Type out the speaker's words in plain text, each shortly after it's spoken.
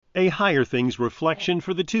A Higher Things Reflection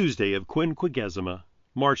for the Tuesday of Quinquagesima,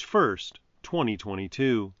 March 1st,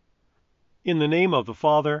 2022. In the name of the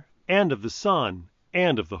Father, and of the Son,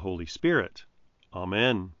 and of the Holy Spirit.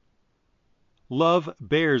 Amen. Love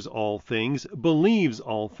bears all things, believes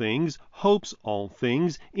all things, hopes all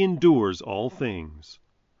things, endures all things.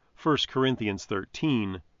 1 Corinthians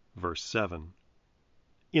 13, verse 7.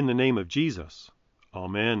 In the name of Jesus.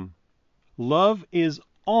 Amen. Love is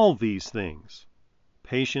all these things.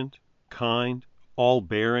 Patient, kind,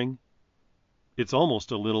 all-bearing. It's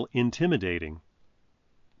almost a little intimidating,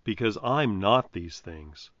 because I'm not these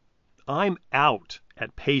things. I'm out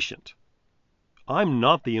at patient. I'm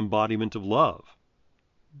not the embodiment of love.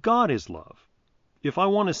 God is love. If I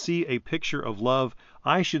want to see a picture of love,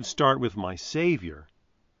 I should start with my Savior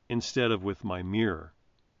instead of with my mirror.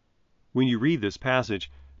 When you read this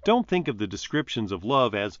passage, don't think of the descriptions of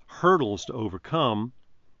love as hurdles to overcome.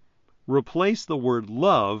 Replace the word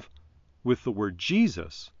love with the word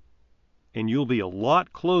Jesus, and you'll be a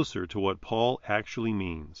lot closer to what Paul actually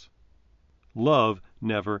means. Love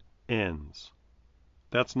never ends.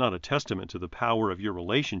 That's not a testament to the power of your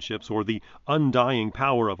relationships or the undying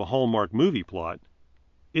power of a Hallmark movie plot.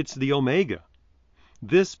 It's the Omega.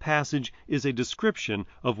 This passage is a description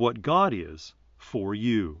of what God is for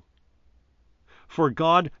you. For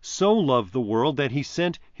God so loved the world that he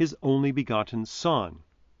sent his only begotten Son.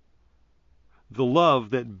 The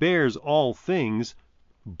love that bears all things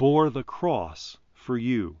bore the cross for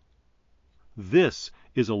you. This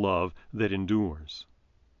is a love that endures.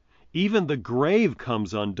 Even the grave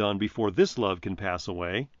comes undone before this love can pass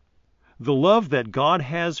away. The love that God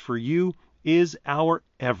has for you is our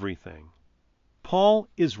everything. Paul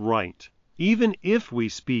is right. Even if we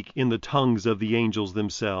speak in the tongues of the angels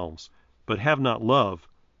themselves, but have not love,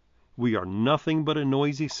 we are nothing but a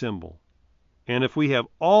noisy cymbal. And if we have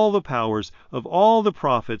all the powers of all the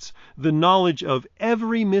prophets, the knowledge of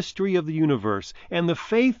every mystery of the universe, and the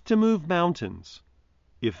faith to move mountains,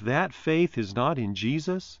 if that faith is not in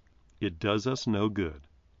Jesus, it does us no good.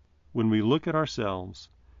 When we look at ourselves,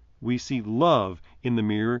 we see love in the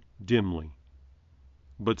mirror dimly.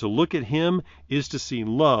 But to look at him is to see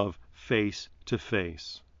love face to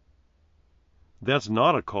face. That's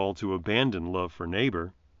not a call to abandon love for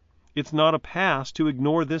neighbor. It's not a pass to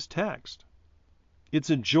ignore this text. It's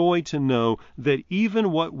a joy to know that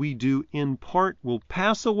even what we do in part will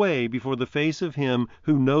pass away before the face of him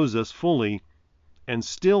who knows us fully and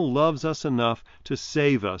still loves us enough to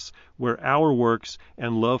save us where our works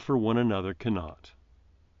and love for one another cannot.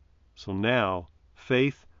 So now,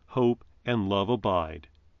 faith, hope, and love abide,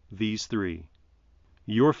 these three.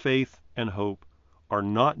 Your faith and hope are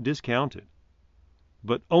not discounted,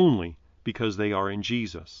 but only because they are in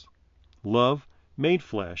Jesus, love made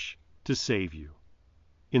flesh to save you.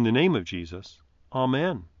 In the name of Jesus,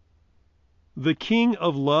 Amen. The King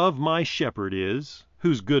of love my shepherd is,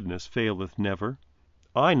 whose goodness faileth never.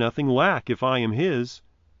 I nothing lack if I am his,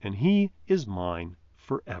 and he is mine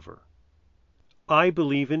forever. I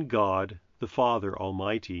believe in God, the Father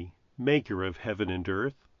Almighty, maker of heaven and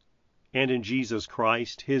earth, and in Jesus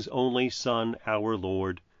Christ, his only Son, our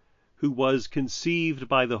Lord, who was conceived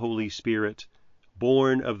by the Holy Spirit,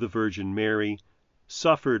 born of the Virgin Mary,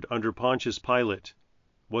 suffered under Pontius Pilate,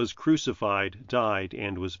 was crucified, died,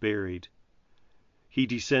 and was buried. He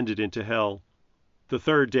descended into hell. The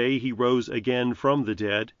third day he rose again from the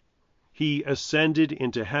dead. He ascended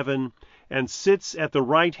into heaven and sits at the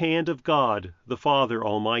right hand of God, the Father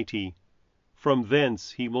Almighty. From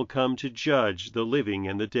thence he will come to judge the living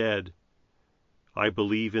and the dead. I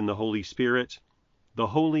believe in the Holy Spirit, the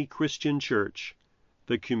holy Christian Church,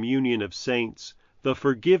 the communion of saints, the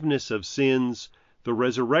forgiveness of sins, the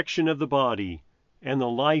resurrection of the body, and the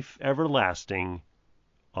life everlasting.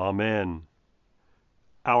 Amen.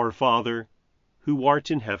 Our Father, who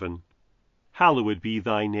art in heaven, hallowed be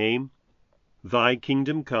thy name. Thy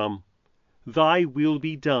kingdom come, thy will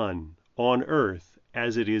be done, on earth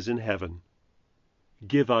as it is in heaven.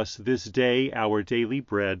 Give us this day our daily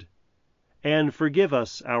bread, and forgive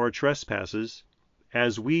us our trespasses,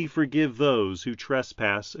 as we forgive those who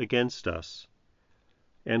trespass against us.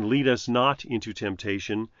 And lead us not into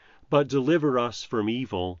temptation, but deliver us from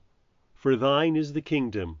evil. For thine is the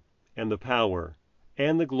kingdom, and the power,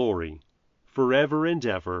 and the glory, forever and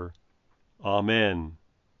ever. Amen.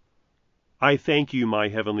 I thank you, my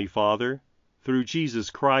heavenly Father, through Jesus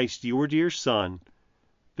Christ, your dear Son,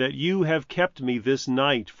 that you have kept me this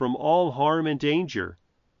night from all harm and danger,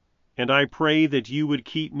 and I pray that you would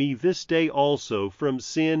keep me this day also from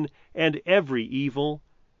sin and every evil,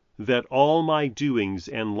 that all my doings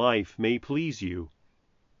and life may please you.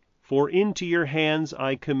 For into your hands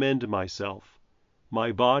I commend myself,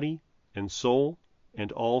 my body and soul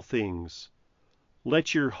and all things.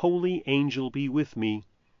 Let your holy angel be with me,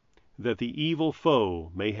 that the evil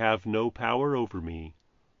foe may have no power over me.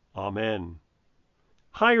 Amen.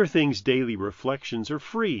 Higher Things Daily Reflections are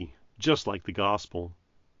free, just like the Gospel,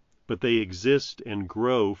 but they exist and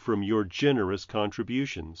grow from your generous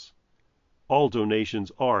contributions. All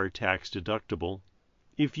donations are tax-deductible.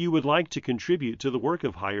 If you would like to contribute to the work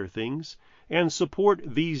of Higher Things and support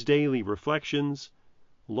these daily reflections,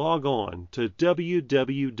 log on to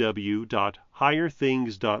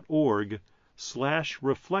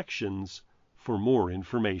www.higherthings.org/reflections for more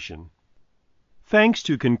information. Thanks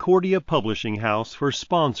to Concordia Publishing House for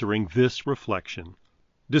sponsoring this reflection.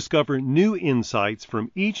 Discover new insights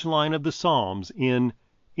from each line of the Psalms in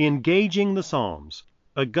Engaging the Psalms,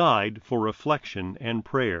 a guide for reflection and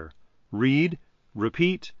prayer. Read,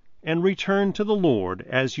 repeat, and return to the Lord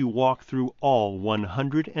as you walk through all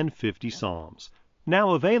 150 Psalms.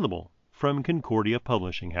 Now available from Concordia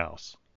Publishing House.